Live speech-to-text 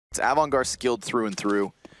It's Avangar skilled through and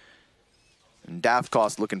through. And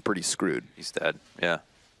DavCost looking pretty screwed. He's dead, yeah.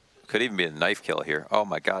 Could even be a knife kill here. Oh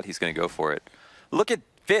my god, he's going to go for it. Look at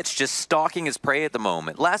Fitch just stalking his prey at the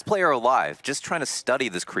moment. Last player alive, just trying to study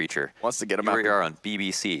this creature. Wants to get him Here out. we are on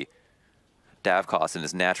BBC. DavCost in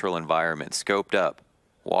his natural environment, scoped up,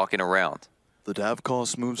 walking around. The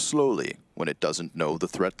DavCost moves slowly when it doesn't know the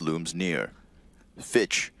threat looms near.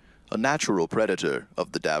 Fitch, a natural predator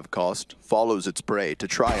of the DavCost, follows its prey to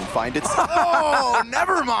try and find its... Oh,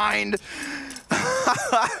 never mind!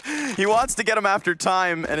 He wants to get him after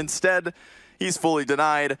time, and instead, he's fully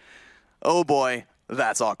denied. Oh boy,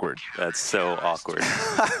 that's awkward. That's so awkward.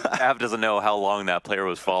 Dav doesn't know how long that player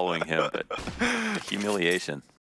was following him, but humiliation.